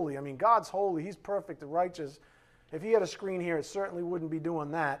not holy. I mean, God's holy. He's perfect and righteous. If he had a screen here, it certainly wouldn't be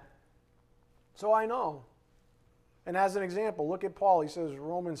doing that. So I know. And as an example, look at Paul. He says,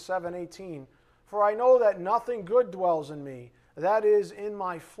 Romans 7:18, for I know that nothing good dwells in me, that is, in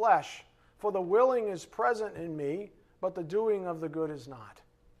my flesh. For the willing is present in me, but the doing of the good is not.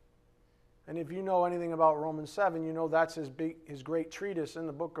 And if you know anything about Romans 7, you know that's his great treatise in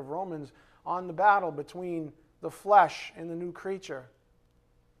the book of Romans on the battle between the flesh and the new creature.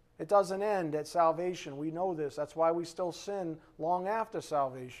 It doesn't end at salvation. We know this. That's why we still sin long after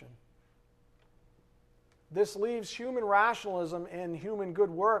salvation. This leaves human rationalism and human good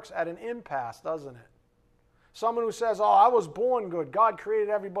works at an impasse, doesn't it? Someone who says, oh, I was born good. God created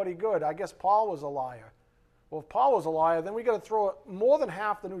everybody good. I guess Paul was a liar. Well, if Paul was a liar, then we got to throw more than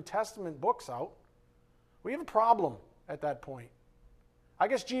half the New Testament books out. We have a problem at that point. I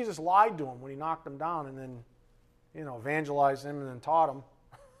guess Jesus lied to him when he knocked him down and then, evangelized him and then taught him.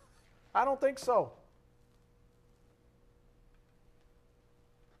 I don't think so.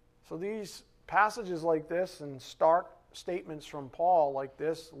 So these passages like this and stark statements from Paul like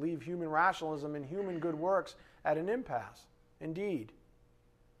this leave human rationalism and human good works at an impasse. Indeed.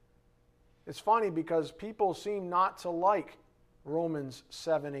 It's funny because people seem not to like Romans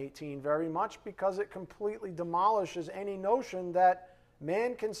 7:18 very much because it completely demolishes any notion that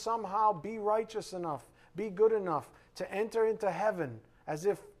man can somehow be righteous enough, be good enough to enter into heaven, as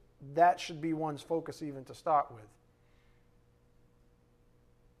if that should be one's focus even to start with.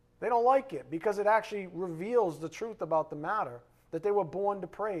 They don't like it because it actually reveals the truth about the matter, that they were born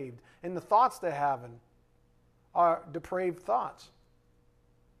depraved, and the thoughts they're having are depraved thoughts.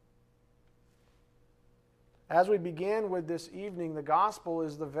 As we began with this evening, the gospel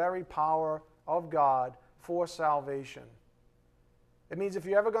is the very power of God for salvation. It means if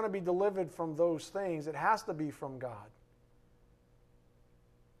you're ever going to be delivered from those things, it has to be from God.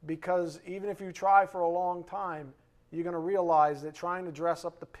 Because even if you try for a long time, you're going to realize that trying to dress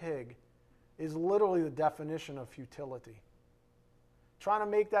up the pig is literally the definition of futility. Trying to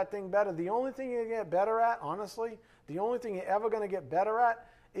make that thing better. The only thing you get better at, honestly, the only thing you're ever going to get better at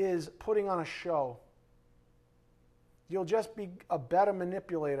is putting on a show. You'll just be a better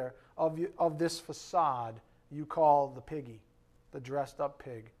manipulator of this facade you call the piggy, the dressed up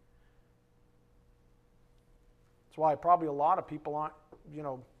pig. That's why probably a lot of people aren't,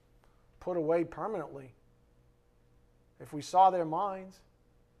 put away permanently. If we saw their minds,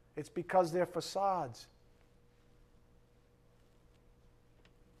 it's because they're facades.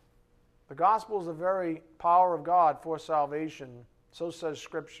 The gospel is the very power of God for salvation, so says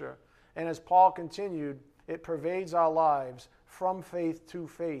Scripture. And as Paul continued, it pervades our lives from faith to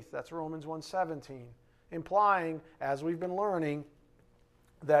faith. That's Romans 1:17, implying, as we've been learning,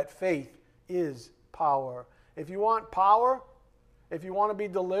 that faith is power. If you want power, if you want to be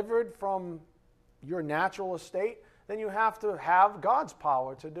delivered from your natural estate, then you have to have God's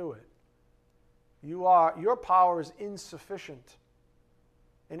power to do it. Your power is insufficient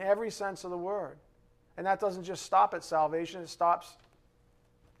in every sense of the word. And that doesn't just stop at salvation.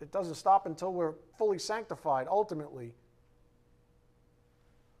 It doesn't stop until we're fully sanctified, ultimately.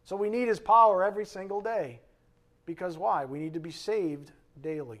 So we need his power every single day. Because why? We need to be saved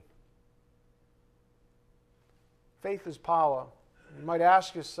daily. Faith is power. You might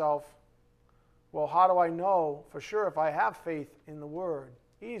ask yourself, well, how do I know for sure if I have faith in the Word?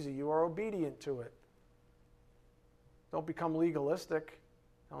 Easy, you are obedient to it. Don't become legalistic.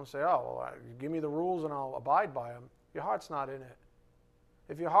 Don't say, give me the rules and I'll abide by them. Your heart's not in it.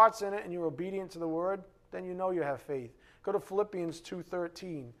 If your heart's in it and you're obedient to the Word, then you know you have faith. Go to Philippians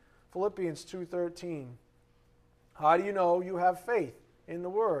 2:13. Philippians 2:13. How do you know you have faith in the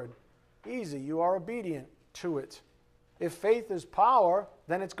Word? Easy, you are obedient to it. If faith is power,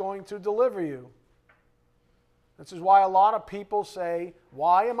 then it's going to deliver you. This is why a lot of people say,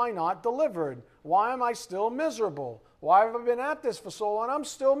 why am I not delivered? Why am I still miserable? Why have I been at this for so long? I'm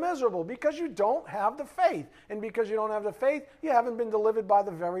still miserable. Because you don't have the faith. And because you don't have the faith, you haven't been delivered by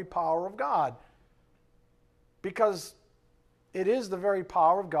the very power of God. Because it is the very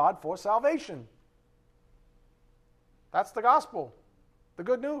power of God for salvation. That's the gospel, the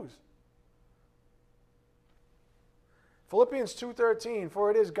good news. Philippians 2:13, for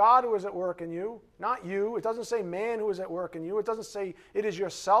it is God who is at work in you, not you. It doesn't say man who is at work in you. It doesn't say it is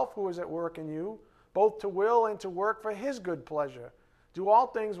yourself who is at work in you, both to will and to work for his good pleasure. Do all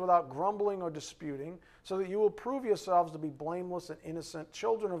things without grumbling or disputing, so that you will prove yourselves to be blameless and innocent,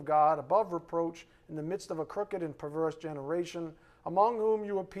 children of God, above reproach, in the midst of a crooked and perverse generation, among whom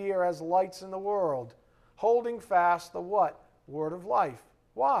you appear as lights in the world, holding fast the what? Word of life.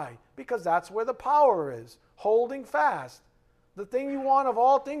 Why? Because that's where the power is. Holding fast. The thing you want of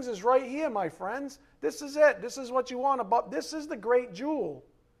all things is right here, my friends. This is it. This is what you want. This is the great jewel.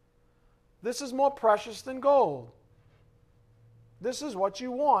 This is more precious than gold. This is what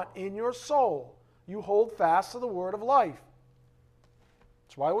you want in your soul. You hold fast to the word of life.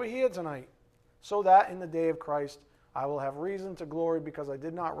 That's why we're here tonight. So that in the day of Christ I will have reason to glory, because I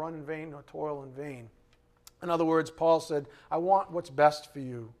did not run in vain nor toil in vain. In other words, Paul said, I want what's best for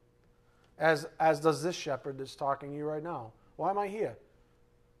you. As does this shepherd that's talking to you right now. Why am I here?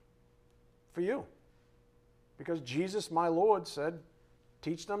 For you. Because Jesus, my Lord, said,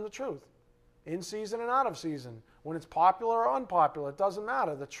 teach them the truth. In season and out of season. When it's popular or unpopular, it doesn't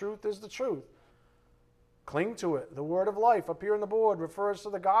matter. The truth is the truth. Cling to it. The word of life up here on the board refers to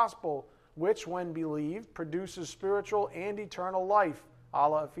the gospel, which, when believed, produces spiritual and eternal life, a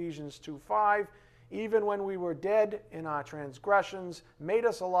la Ephesians 2:5. Even when we were dead in our transgressions, made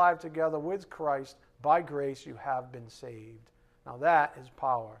us alive together with Christ. By grace you have been saved. Now that is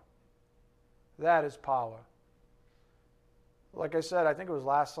power. That is power. Like I said, I think it was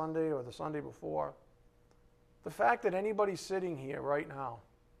last Sunday or the Sunday before. The fact that anybody sitting here right now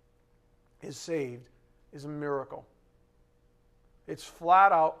is saved is a miracle. It's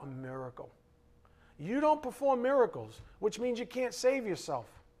flat out a miracle. You don't perform miracles, which means you can't save yourself.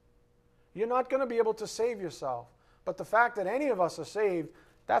 You're not going to be able to save yourself. But the fact that any of us are saved,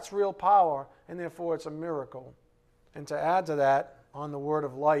 that's real power, and therefore it's a miracle. And to add to that, on the word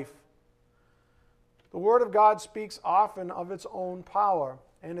of life, the Word of God speaks often of its own power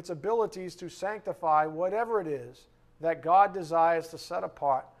and its abilities to sanctify whatever it is that God desires to set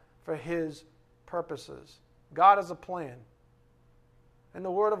apart for His purposes. God has a plan. And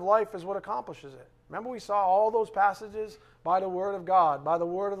the Word of life is what accomplishes it. Remember we saw all those passages? By the Word of God, by the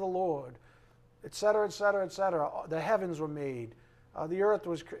Word of the Lord, etc., etc., etc. The heavens were made. The earth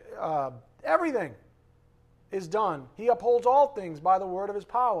was... everything is done. He upholds all things by the word of His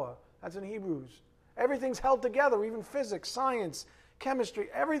power. That's in Hebrews. Everything's held together, even physics, science, chemistry,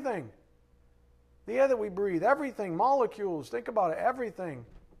 everything. The air that we breathe, everything, molecules, think about it, everything.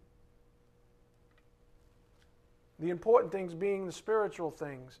 The important things being the spiritual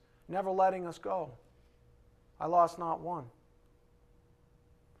things, never letting us go. I lost not one.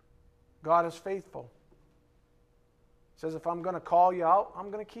 God is faithful. He says, if I'm going to call you out,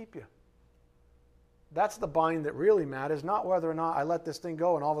 I'm going to keep you. That's the bind that really matters, not whether or not I let this thing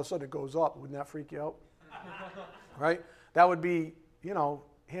go and all of a sudden it goes up. Wouldn't that freak you out? Right? That would be,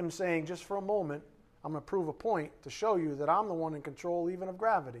 Him saying, just for a moment, I'm going to prove a point to show you that I'm the one in control even of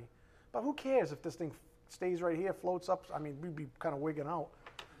gravity. But who cares if this thing stays right here, floats up? I mean, we'd be kind of wigging out.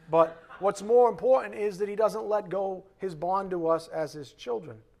 But what's more important is that He doesn't let go His bond to us as His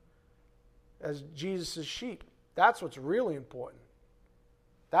children, as Jesus' sheep. That's what's really important.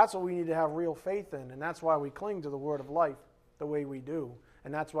 That's what we need to have real faith in, and that's why we cling to the word of life the way we do,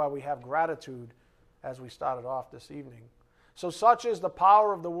 and that's why we have gratitude as we started off this evening. So such is the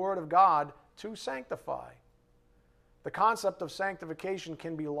power of the word of God to sanctify. The concept of sanctification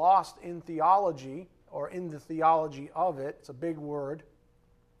can be lost in theology, or in the theology of it. It's a big word.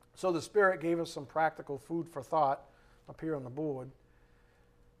 So the Spirit gave us some practical food for thought up here on the board.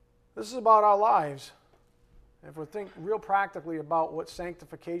 This is about our lives. If we think real practically about what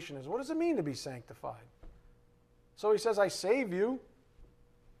sanctification is, what does it mean to be sanctified? So He says, I save you.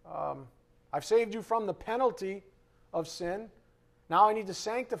 I've saved you from the penalty of sin. Now I need to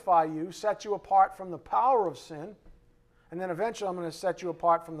sanctify you, set you apart from the power of sin, and then eventually I'm going to set you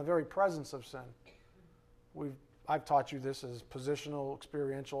apart from the very presence of sin. I've taught you this as positional,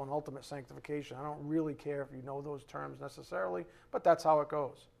 experiential, and ultimate sanctification. I don't really care if you know those terms necessarily, but that's how it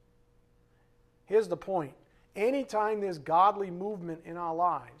goes. Here's the point. Anytime there's godly movement in our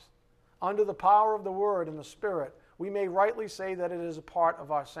lives, under the power of the Word and the Spirit, we may rightly say that it is a part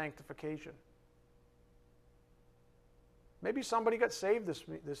of our sanctification. Maybe somebody got saved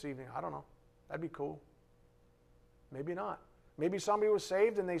this evening. I don't know. That'd be cool. Maybe not. Maybe somebody was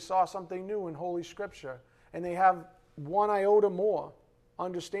saved and they saw something new in Holy Scripture and they have one iota more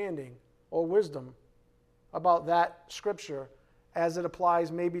understanding or wisdom about that Scripture as it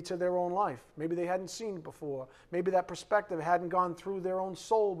applies maybe to their own life. Maybe they hadn't seen it before. Maybe that perspective hadn't gone through their own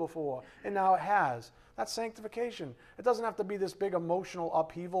soul before, and now it has. That's sanctification. It doesn't have to be this big emotional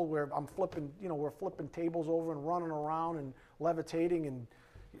upheaval where we're flipping tables over and running around and levitating, and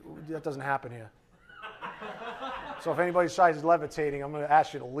that doesn't happen here. So if anybody tries levitating, I'm going to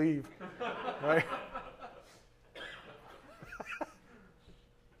ask you to leave. Right?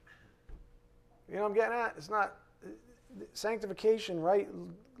 You know what I'm getting at? It's not sanctification, right?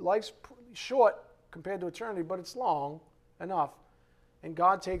 Life's short compared to eternity, but it's long enough. And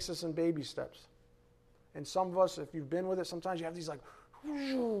God takes us in baby steps. And some of us, if you've been with it, sometimes you have these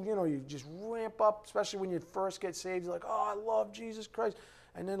you just ramp up, especially when you first get saved. You're like, oh, I love Jesus Christ.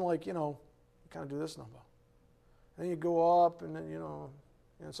 And then you kind of do this number. And then you go up, and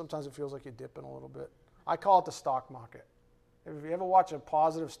then, sometimes it feels like you're dipping a little bit. I call it the stock market. If you ever watch a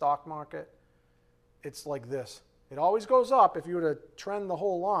positive stock market, it's like this. It always goes up. If you were to trend the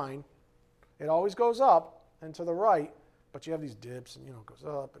whole line, it always goes up and to the right, but you have these dips, and it goes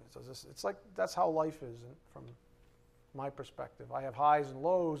up, and it does this. It's like that's how life is from my perspective. I have highs and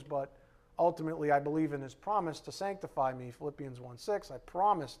lows, but ultimately I believe in His promise to sanctify me. Philippians 1:6, I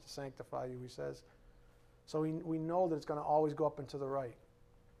promise to sanctify you, He says. So we know that it's going to always go up and to the right,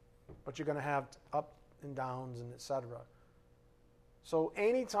 but you're going to have up and downs and etc. So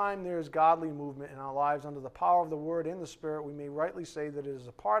anytime there's godly movement in our lives under the power of the Word and the Spirit, we may rightly say that it is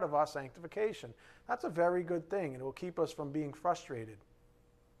a part of our sanctification. That's a very good thing, and it will keep us from being frustrated,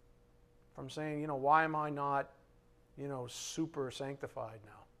 from saying, why am I not, super sanctified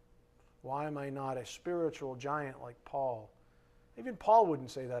now? Why am I not a spiritual giant like Paul? Even Paul wouldn't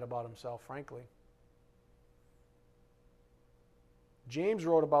say that about himself, frankly. James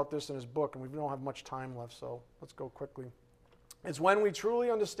wrote about this in his book, and we don't have much time left, so let's go quickly. It's when we truly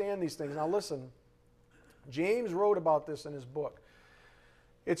understand these things. Now listen, James wrote about this in his book.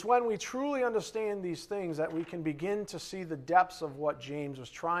 It's when we truly understand these things that we can begin to see the depths of what James was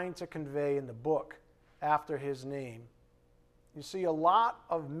trying to convey in the book after his name. You see, a lot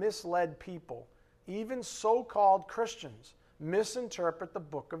of misled people, even so-called Christians, misinterpret the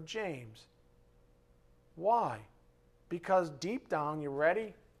book of James. Why? Because deep down, you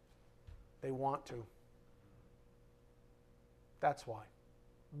ready? They want to. That's why.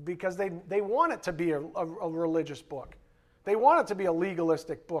 Because they want it to be a religious book. They want it to be a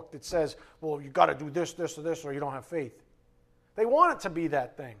legalistic book that says, well, you've got to do this, this, or this, or you don't have faith. They want it to be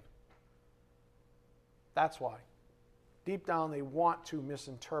that thing. That's why. Deep down, they want to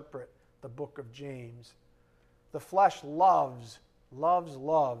misinterpret the book of James. The flesh loves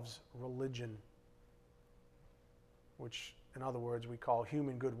religion, which, in other words, we call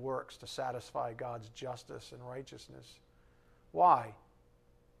human good works to satisfy God's justice and righteousness. Why?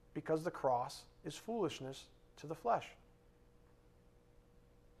 Because the cross is foolishness to the flesh.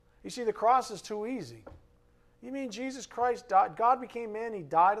 You see, the cross is too easy. You mean Jesus Christ died, God became man, He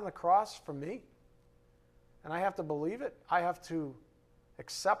died on the cross for me? And I have to believe it? I have to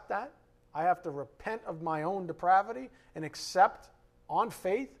accept that? I have to repent of my own depravity and accept on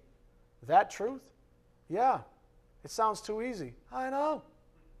faith that truth? Yeah, it sounds too easy. I know.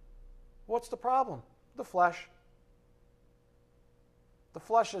 What's the problem? The flesh. The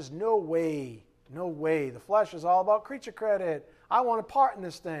flesh is no way. The flesh is all about creature credit. I want a part in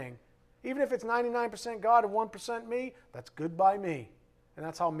this thing. Even if it's 99% God and 1% me, that's good by me. And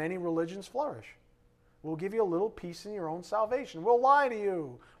that's how many religions flourish. We'll give you a little piece in your own salvation. We'll lie to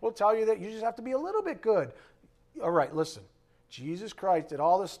you. We'll tell you that you just have to be a little bit good. All right, listen. Jesus Christ did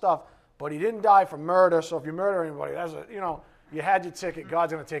all this stuff, but He didn't die for murder, so if you murder anybody, you had your ticket.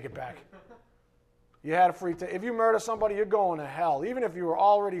 God's going to take it back. You had a free ticket. If you murder somebody, you're going to hell. Even if you were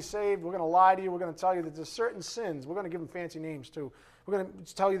already saved, we're going to lie to you. We're going to tell you that there's certain sins. We're going to give them fancy names too. We're going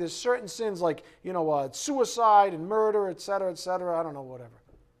to tell you there's certain sins like, suicide and murder, etc., etc. I don't know, whatever.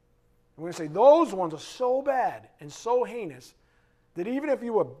 We're going to say those ones are so bad and so heinous that even if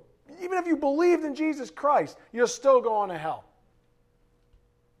you believed in Jesus Christ, you're still going to hell.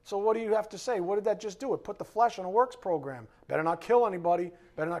 So what do you have to say? What did that just do? It put the flesh on a works program. Better not kill anybody.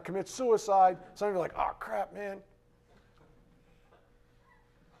 Better not commit suicide. Some of you are like, oh, crap, man.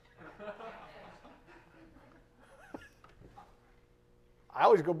 I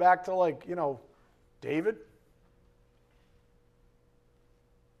always go back to David?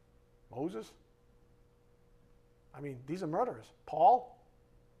 Moses? I mean, these are murderers. Paul?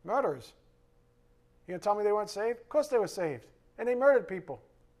 Murderers. You going to tell me they weren't saved? Of course they were saved. And they murdered people.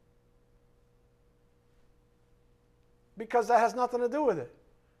 Because that has nothing to do with it.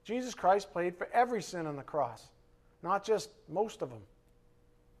 Jesus Christ paid for every sin on the cross, not just most of them.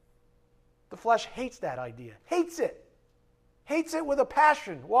 The flesh hates that idea. Hates it. Hates it with a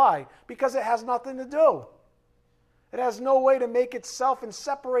passion. Why? Because it has nothing to do. It has no way to make itself and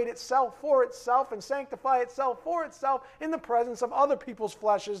separate itself for itself and sanctify itself for itself in the presence of other people's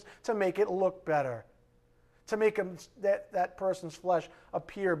fleshes to make it look better, to make that person's flesh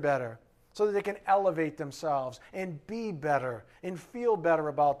appear better, so that they can elevate themselves and be better and feel better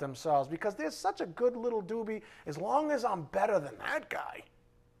about themselves. Because there's such a good little doobie, as long as I'm better than that guy,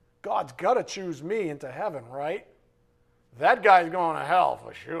 God's got to choose me into heaven, right? That guy's going to hell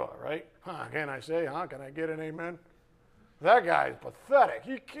for sure, right? Can I say, Can I get an amen? That guy's pathetic.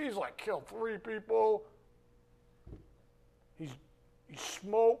 He's like killed 3 people. He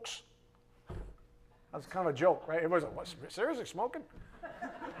smokes. That's kind of a joke, right? Everybody's like, what, seriously smoking?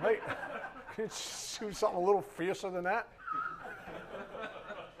 Right? Can you do something a little fiercer than that?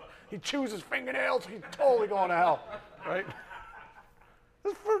 He chews his fingernails. He's totally going to hell, right?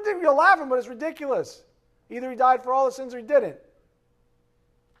 You're laughing, but it's ridiculous. Either he died for all the sins or he didn't.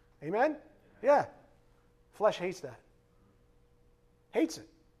 Amen? Yeah. Flesh hates that. Hates it.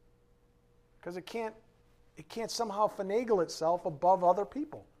 Because it can't somehow finagle itself above other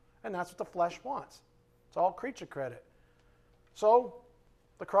people. And that's what the flesh wants. It's all creature credit. So,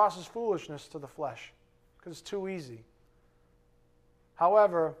 the cross is foolishness to the flesh, because it's too easy.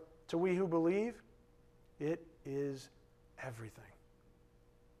 However, to we who believe, it is everything.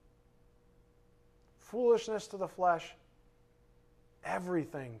 Foolishness to the flesh,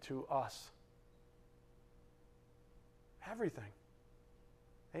 everything to us. Everything.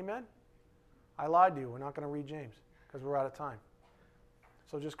 Amen? I lied to you. We're not going to read James, because we're out of time.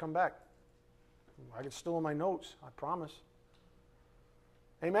 So just come back. I can still in my notes, I promise.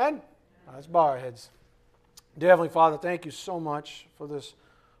 Amen? Let's bow our heads. Dear Heavenly Father, thank you so much for this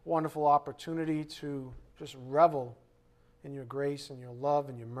wonderful opportunity to just revel in your grace and your love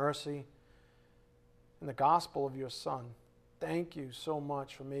and your mercy in the gospel of your Son. Thank you so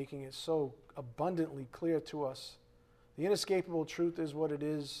much for making it so abundantly clear to us. The inescapable truth is what it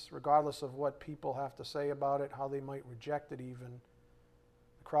is, regardless of what people have to say about it, how they might reject it even.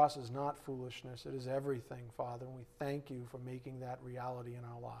 The cross is not foolishness. It is everything, Father, and we thank you for making that reality in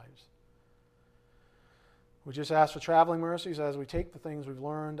our lives. We just ask for traveling mercies as we take the things we've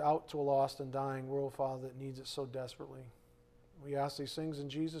learned out to a lost and dying world, Father, that needs it so desperately. We ask these things in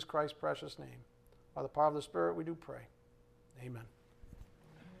Jesus Christ's precious name. By the power of the Spirit, we do pray. Amen.